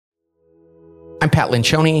I'm Pat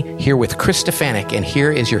Lencioni, here with Chris Stefanick, and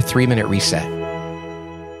here is your 3-minute reset.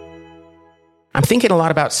 I'm thinking a lot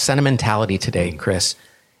about sentimentality today, Chris,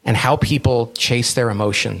 and how people chase their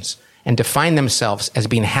emotions and define themselves as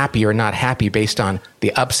being happy or not happy based on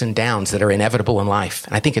the ups and downs that are inevitable in life.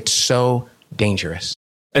 And I think it's so dangerous.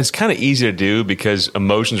 It's kind of easy to do because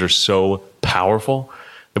emotions are so powerful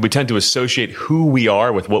that we tend to associate who we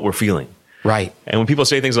are with what we're feeling. Right. And when people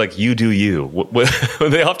say things like, you do you, what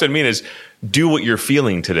they often mean is do what you're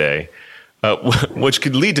feeling today, which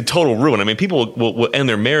could lead to total ruin. I mean, people will end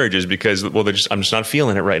their marriages because, well, I'm just not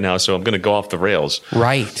feeling it right now, so I'm going to go off the rails.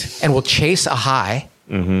 Right. And we'll chase a high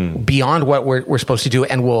beyond what we're supposed to do,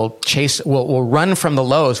 and we'll run from the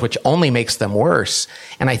lows, which only makes them worse.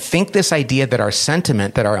 And I think this idea that our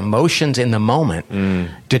sentiment, that our emotions in the moment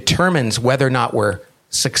determines whether or not we're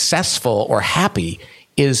successful or happy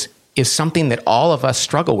is something that all of us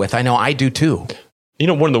struggle with. I know I do too. You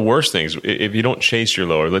know, one of the worst things, if you don't chase your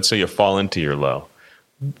low, or let's say you fall into your low,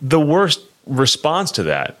 the worst response to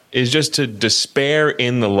that is just to despair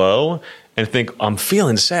in the low and think, I'm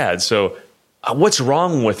feeling sad, so what's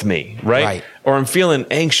wrong with me, right? Or I'm feeling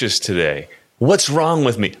anxious today. What's wrong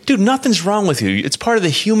with me? Dude, nothing's wrong with you. It's part of the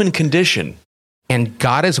human condition. And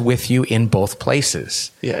God is with you in both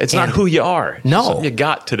places. Yeah, it's not who you are. It's something you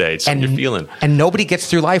got today. It's something you're feeling. And nobody gets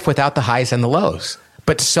through life without the highs and the lows.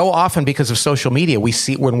 But so often because of social media, we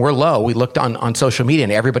see when we're low, we look on social media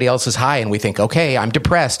and everybody else is high and we think, okay, I'm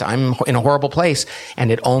depressed. I'm in a horrible place.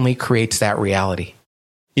 And it only creates that reality.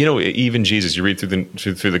 You know, even Jesus, you read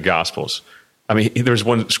through the Gospels. I mean, there's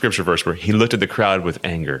one scripture verse where he looked at the crowd with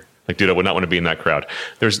anger. Like, dude, I would not want to be in that crowd.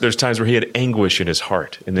 There's times where he had anguish in his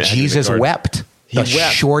heart. Jesus wept. The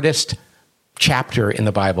shortest chapter in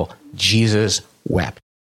the Bible, Jesus wept.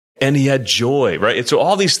 And he had joy, right? And so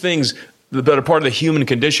all these things that are part of the human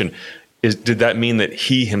condition, did that mean that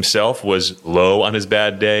he himself was low on his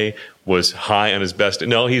bad day, was high on his best day?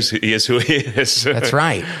 No, he is who he is. That's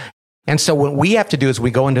right. And so what we have to do as we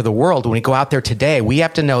go into the world, when we go out there today, we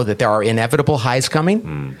have to know that there are inevitable highs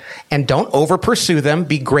coming and don't over pursue them.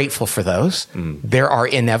 Be grateful for those. There are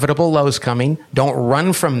inevitable lows coming. Don't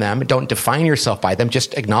run from them. Don't define yourself by them.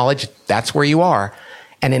 Just acknowledge that's where you are.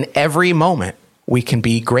 And in every moment, we can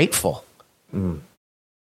be grateful. Well,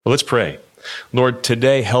 let's pray. Lord,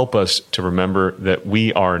 today help us to remember that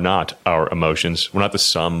we are not our emotions. We're not the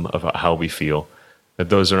sum of how we feel. That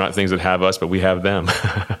those are not things that have us, but we have them.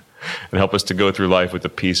 And help us to go through life with the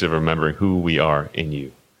peace of remembering who we are in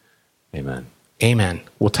you. Amen. Amen.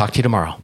 We'll talk to you tomorrow.